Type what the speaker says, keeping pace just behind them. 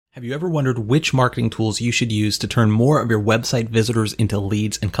Have you ever wondered which marketing tools you should use to turn more of your website visitors into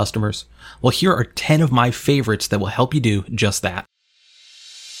leads and customers? Well, here are 10 of my favorites that will help you do just that.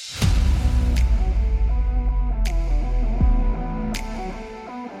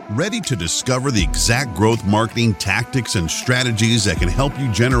 Ready to discover the exact growth marketing tactics and strategies that can help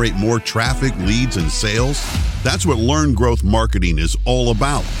you generate more traffic, leads, and sales? That's what Learn Growth Marketing is all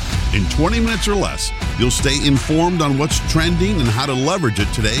about. In 20 minutes or less, you'll stay informed on what's trending and how to leverage it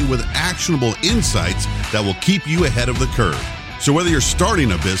today with actionable insights that will keep you ahead of the curve. So whether you're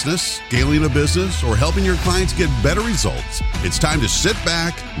starting a business, scaling a business, or helping your clients get better results, it's time to sit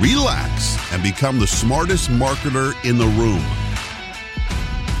back, relax, and become the smartest marketer in the room.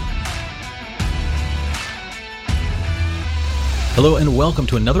 Hello and welcome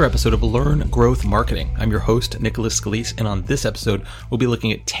to another episode of Learn Growth Marketing. I'm your host, Nicholas Scalise, and on this episode, we'll be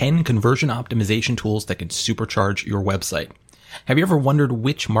looking at 10 conversion optimization tools that can supercharge your website. Have you ever wondered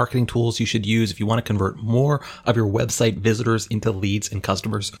which marketing tools you should use if you want to convert more of your website visitors into leads and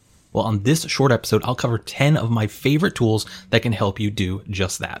customers? Well, on this short episode, I'll cover 10 of my favorite tools that can help you do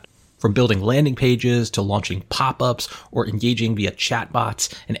just that. From building landing pages to launching pop-ups or engaging via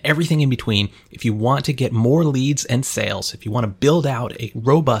chatbots and everything in between, if you want to get more leads and sales, if you want to build out a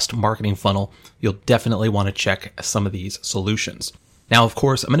robust marketing funnel, you'll definitely want to check some of these solutions. Now, of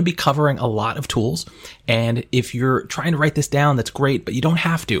course, I'm going to be covering a lot of tools, and if you're trying to write this down, that's great, but you don't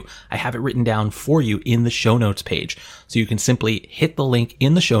have to. I have it written down for you in the show notes page. So you can simply hit the link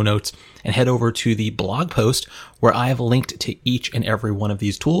in the show notes and head over to the blog post where I have linked to each and every one of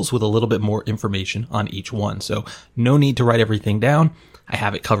these tools with a little bit more information on each one. So no need to write everything down. I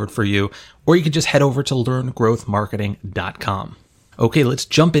have it covered for you, or you can just head over to learngrowthmarketing.com. Okay, let's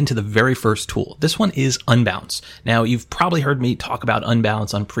jump into the very first tool. This one is Unbounce. Now, you've probably heard me talk about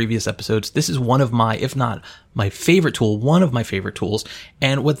Unbounce on previous episodes. This is one of my, if not my favorite tool, one of my favorite tools.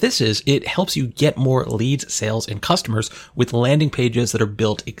 And what this is, it helps you get more leads, sales, and customers with landing pages that are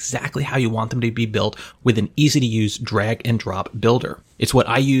built exactly how you want them to be built with an easy-to-use drag and drop builder. It's what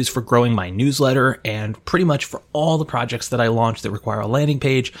I use for growing my newsletter, and pretty much for all the projects that I launch that require a landing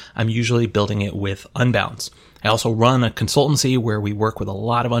page, I'm usually building it with Unbounce. I also run a consultancy where we work with a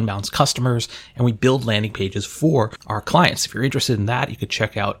lot of Unbounce customers and we build landing pages for our clients. If you're interested in that, you could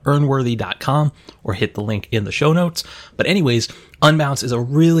check out earnworthy.com or hit the link in the show notes. But anyways, Unbounce is a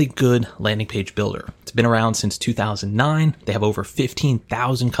really good landing page builder. It's been around since 2009. They have over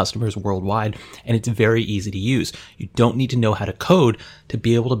 15,000 customers worldwide, and it's very easy to use. You don't need to know how to code to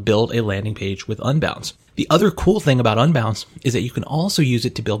be able to build a landing page with Unbounce. The other cool thing about Unbounce is that you can also use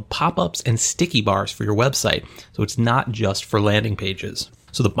it to build pop-ups and sticky bars for your website. So it's not just for landing pages.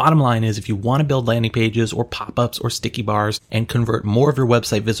 So the bottom line is, if you want to build landing pages or pop-ups or sticky bars and convert more of your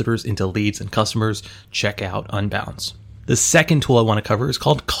website visitors into leads and customers, check out Unbounce. The second tool I want to cover is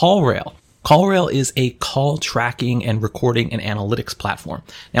called CallRail. CallRail is a call tracking and recording and analytics platform.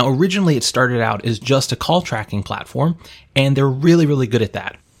 Now, originally it started out as just a call tracking platform, and they're really, really good at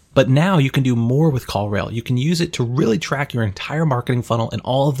that. But now you can do more with CallRail. You can use it to really track your entire marketing funnel and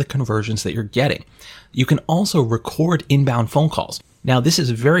all of the conversions that you're getting. You can also record inbound phone calls. Now, this is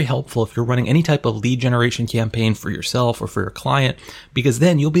very helpful if you're running any type of lead generation campaign for yourself or for your client, because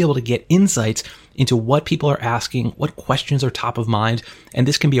then you'll be able to get insights into what people are asking, what questions are top of mind, and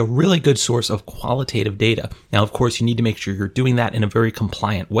this can be a really good source of qualitative data. Now, of course, you need to make sure you're doing that in a very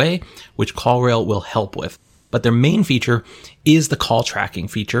compliant way, which CallRail will help with. But their main feature is the call tracking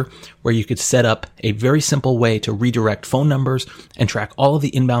feature, where you could set up a very simple way to redirect phone numbers and track all of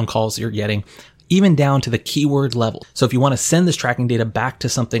the inbound calls you're getting, even down to the keyword level. So if you want to send this tracking data back to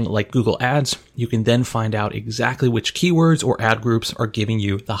something like Google Ads, you can then find out exactly which keywords or ad groups are giving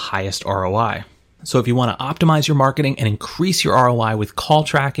you the highest ROI. So if you want to optimize your marketing and increase your ROI with call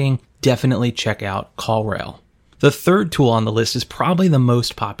tracking, definitely check out CallRail. The third tool on the list is probably the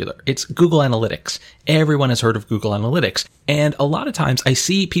most popular. It's Google Analytics. Everyone has heard of Google Analytics. And a lot of times I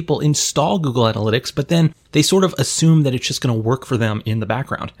see people install Google Analytics, but then they sort of assume that it's just going to work for them in the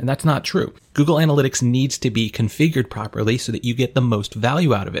background. And that's not true. Google Analytics needs to be configured properly so that you get the most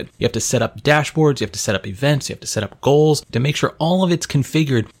value out of it. You have to set up dashboards, you have to set up events, you have to set up goals to make sure all of it's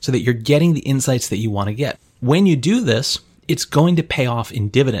configured so that you're getting the insights that you want to get. When you do this, it's going to pay off in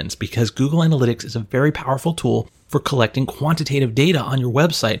dividends, because Google Analytics is a very powerful tool for collecting quantitative data on your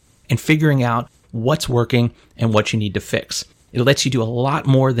website and figuring out what's working and what you need to fix. It lets you do a lot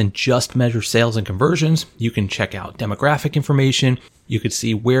more than just measure sales and conversions. You can check out demographic information. You could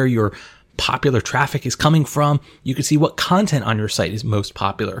see where your popular traffic is coming from. You can see what content on your site is most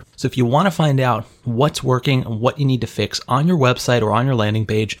popular. So if you want to find out what's working and what you need to fix on your website or on your landing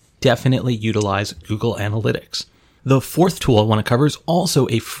page, definitely utilize Google Analytics. The fourth tool I want to cover is also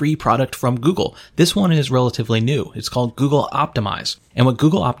a free product from Google. This one is relatively new. It's called Google Optimize. And what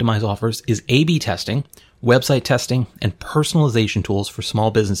Google Optimize offers is A/B testing, website testing, and personalization tools for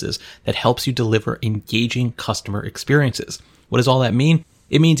small businesses that helps you deliver engaging customer experiences. What does all that mean?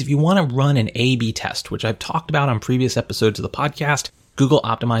 It means if you want to run an A/B test, which I've talked about on previous episodes of the podcast, Google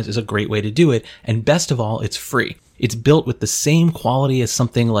Optimize is a great way to do it. And best of all, it's free. It's built with the same quality as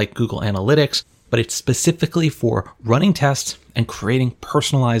something like Google Analytics, but it's specifically for running tests and creating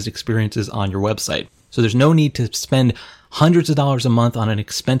personalized experiences on your website. So there's no need to spend hundreds of dollars a month on an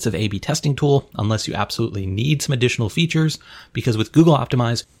expensive A/B testing tool unless you absolutely need some additional features, because with Google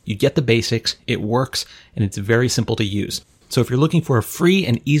Optimize, you get the basics, it works, and it's very simple to use. So if you're looking for a free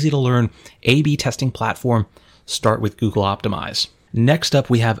and easy to learn A/B testing platform, start with Google Optimize. Next up,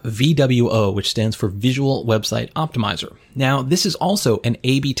 we have VWO, which stands for Visual Website Optimizer. Now, this is also an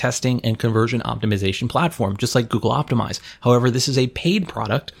A/B testing and conversion optimization platform, just like Google Optimize. However, this is a paid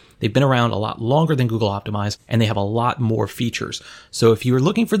product. They've been around a lot longer than Google Optimize, and they have a lot more features. So if you're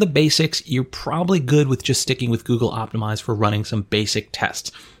looking for the basics, you're probably good with just sticking with Google Optimize for running some basic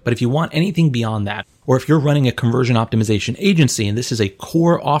tests. But if you want anything beyond that, or if you're running a conversion optimization agency and this is a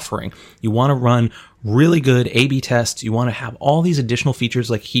core offering, you want to run really good A/B tests, you want to have all these additional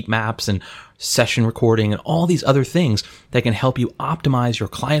features like heat maps and session recording and all these other things that can help you optimize your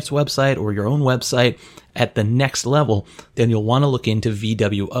client's website or your own website at the next level, then you'll want to look into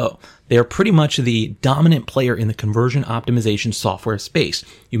VWO. They are pretty much the dominant player in the conversion optimization software space.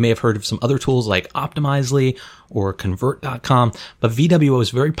 You may have heard of some other tools like Optimizely or Convert.com, but VWO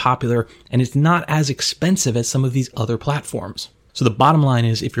is very popular and it's not as expensive as some of these other platforms. So the bottom line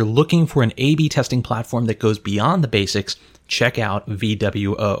is, if you're looking for an A/B testing platform that goes beyond the basics, check out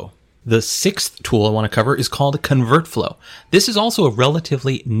VWO. The sixth tool I want to cover is called ConvertFlow. This is also a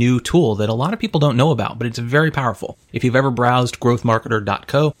relatively new tool that a lot of people don't know about, but it's very powerful. If you've ever browsed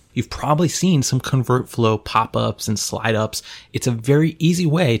growthmarketer.co, you've probably seen some ConvertFlow pop-ups and slide-ups. It's a very easy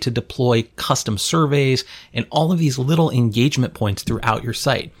way to deploy custom surveys and all of these little engagement points throughout your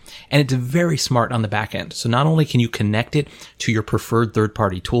site. And it's very smart on the back end. So not only can you connect it to your preferred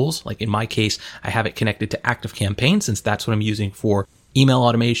third-party tools, like in my case, I have it connected to ActiveCampaign since that's what I'm using for email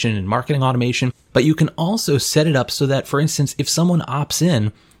automation and marketing automation, but you can also set it up so that, for instance, if someone opts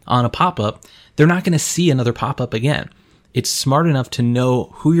in on a pop-up, they're not going to see another pop-up again. It's smart enough to know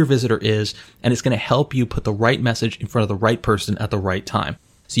who your visitor is, and it's going to help you put the right message in front of the right person at the right time.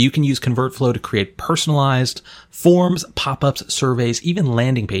 So you can use ConvertFlow to create personalized forms, pop-ups, surveys, even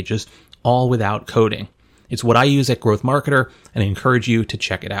landing pages, all without coding. It's what I use at Growth Marketer, and I encourage you to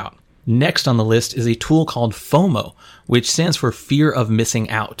check it out. Next on the list is a tool called FOMO, which stands for Fear of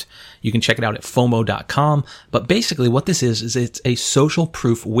Missing Out. You can check it out at FOMO.com, but basically what this is it's a social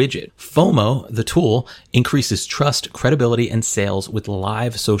proof widget. FOMO, the tool, increases trust, credibility, and sales with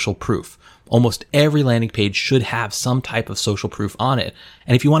live social proof. Almost every landing page should have some type of social proof on it.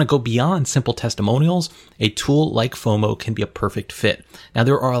 And if you want to go beyond simple testimonials, a tool like FOMO can be a perfect fit. Now,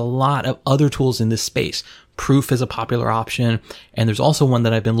 there are a lot of other tools in this space. Proof is a popular option, and there's also one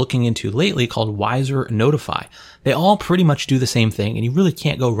that I've been looking into lately called Wiser Notify. They all pretty much do the same thing, and you really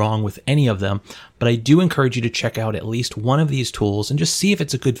can't go wrong with any of them, but I do encourage you to check out at least one of these tools and just see if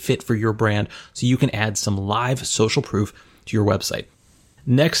it's a good fit for your brand so you can add some live social proof to your website.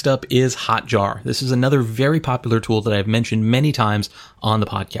 Next up is Hotjar. This is another very popular tool that I've mentioned many times on the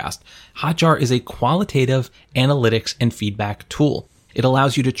podcast. Hotjar is a qualitative analytics and feedback tool. It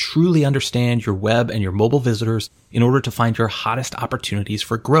allows you to truly understand your web and your mobile visitors in order to find your hottest opportunities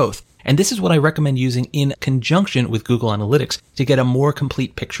for growth. And this is what I recommend using in conjunction with Google Analytics to get a more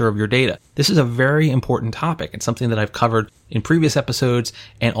complete picture of your data. This is a very important topic. It's something that I've covered in previous episodes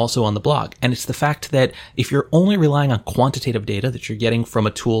and also on the blog. And it's the fact that if you're only relying on quantitative data that you're getting from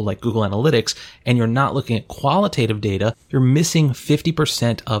a tool like Google Analytics and you're not looking at qualitative data, you're missing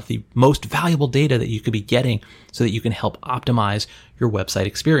 50% of the most valuable data that you could be getting so that you can help optimize your website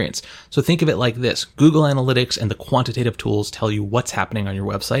experience. So think of it like this. Google Analytics and the quantitative tools tell you what's happening on your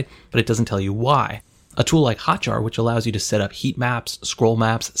website, but it doesn't tell you why. A tool like Hotjar, which allows you to set up heat maps, scroll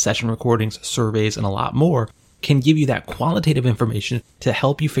maps, session recordings, surveys, and a lot more, can give you that qualitative information to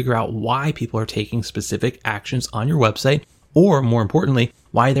help you figure out why people are taking specific actions on your website, or more importantly,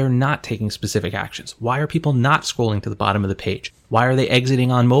 why they're not taking specific actions. Why are people not scrolling to the bottom of the page? Why are they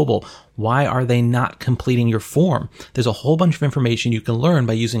exiting on mobile? Why are they not completing your form? There's a whole bunch of information you can learn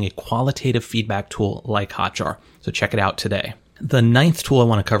by using a qualitative feedback tool like Hotjar. So check it out today. The ninth tool I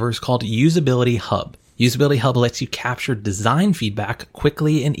want to cover is called Usability Hub. Usability Hub lets you capture design feedback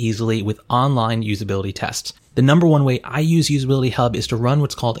quickly and easily with online usability tests. The number one way I use Usability Hub is to run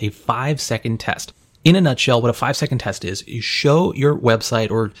what's called a 5-second test. In a nutshell, what a 5-second test is, you show your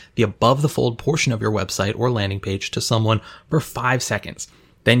website or the above the fold portion of your website or landing page to someone for 5 seconds.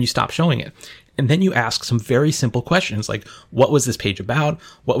 Then you stop showing it. And then you ask some very simple questions like, what was this page about?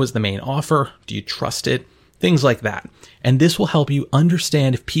 What was the main offer? Do you trust it? Things like that. And this will help you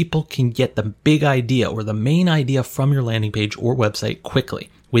understand if people can get the big idea or the main idea from your landing page or website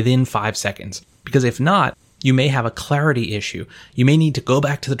quickly within 5 seconds. Because if not, you may have a clarity issue. You may need to go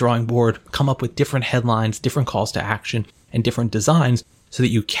back to the drawing board, come up with different headlines, different calls to action, and different designs so that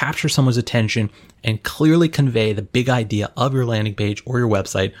you capture someone's attention and clearly convey the big idea of your landing page or your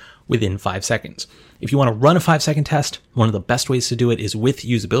website within 5 seconds. If you want to run a 5-second test, one of the best ways to do it is with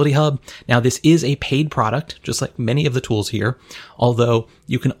Usability Hub. Now, this is a paid product, just like many of the tools here, although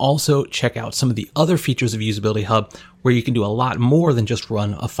you can also check out some of the other features of Usability Hub where you can do a lot more than just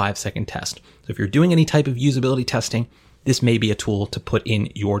run a 5-second test. So if you're doing any type of usability testing, this may be a tool to put in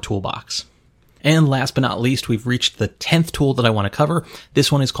your toolbox. And last but not least, we've reached the 10th tool that I want to cover.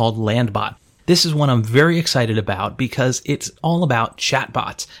 This one is called Landbot. This is one I'm very excited about because it's all about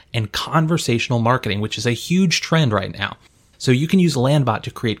chatbots and conversational marketing, which is a huge trend right now. So you can use Landbot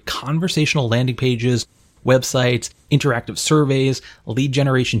to create conversational landing pages, websites, interactive surveys, lead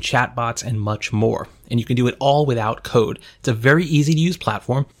generation chatbots, and much more. And you can do it all without code. It's a very easy to use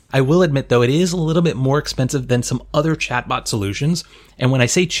platform. I will admit, though, it is a little bit more expensive than some other chatbot solutions. And when I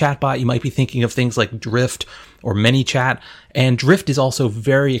say chatbot, you might be thinking of things like Drift or ManyChat. And Drift is also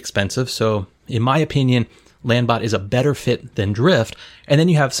very expensive. So in my opinion, Landbot is a better fit than Drift. And then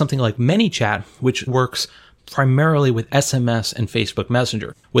you have something like ManyChat, which works primarily with SMS and Facebook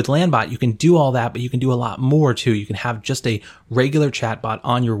Messenger. With Landbot, you can do all that, but you can do a lot more too. You can have just a regular chatbot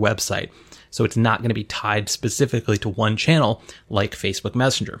on your website. So it's not going to be tied specifically to one channel like Facebook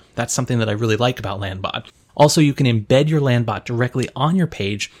Messenger. That's something that I really like about Landbot. Also, you can embed your Landbot directly on your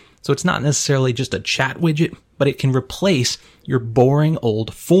page. So it's not necessarily just a chat widget, but it can replace your boring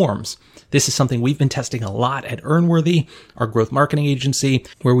old forms. This is something we've been testing a lot at Earnworthy, our growth marketing agency,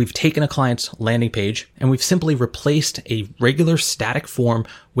 where we've taken a client's landing page and we've simply replaced a regular static form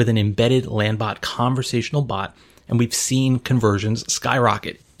with an embedded Landbot conversational bot, and we've seen conversions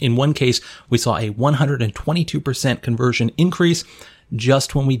skyrocket. In one case, we saw a 122% conversion increase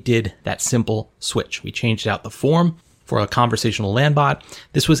just when we did that simple switch. We changed out the form for a conversational Landbot.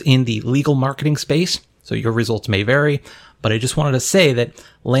 This was in the legal marketing space, so your results may vary, but I just wanted to say that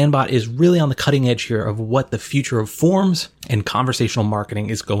Landbot is really on the cutting edge here of what the future of forms and conversational marketing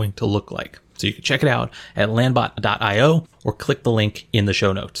is going to look like. So you can check it out at landbot.io or click the link in the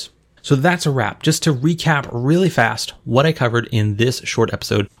show notes. So that's a wrap. Just to recap really fast, what I covered in this short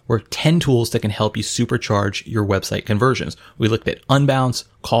episode were 10 tools that can help you supercharge your website conversions. We looked at Unbounce,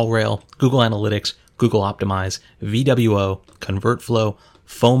 CallRail, Google Analytics, Google Optimize, VWO, ConvertFlow,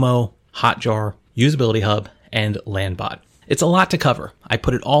 FOMO, Hotjar, Usability Hub, and Landbot. It's a lot to cover. I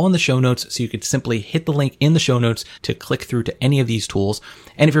put it all in the show notes so you could simply hit the link in the show notes to click through to any of these tools.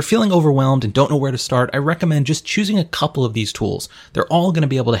 And if you're feeling overwhelmed and don't know where to start, I recommend just choosing a couple of these tools. They're all going to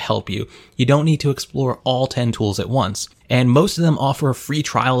be able to help you. You don't need to explore all 10 tools at once. And most of them offer a free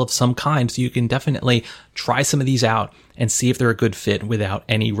trial of some kind, so you can definitely try some of these out and see if they're a good fit without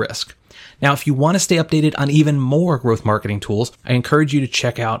any risk. Now, if you want to stay updated on even more growth marketing tools, I encourage you to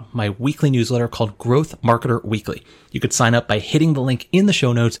check out my weekly newsletter called Growth Marketer Weekly. You could sign up by hitting the link in the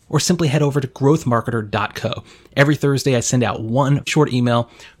show notes or simply head over to growthmarketer.co. Every Thursday, I send out one short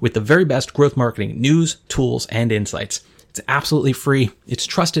email with the very best growth marketing news, tools, and insights. It's absolutely free. It's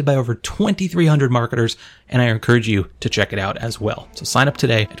trusted by over 2,300 marketers, and I encourage you to check it out as well. So sign up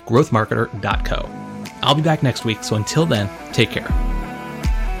today at growthmarketer.co. I'll be back next week, so until then, take care.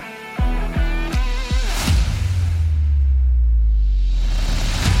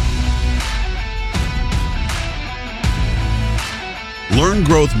 Learn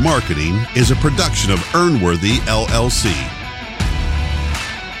Growth Marketing is a production of Earnworthy, LLC.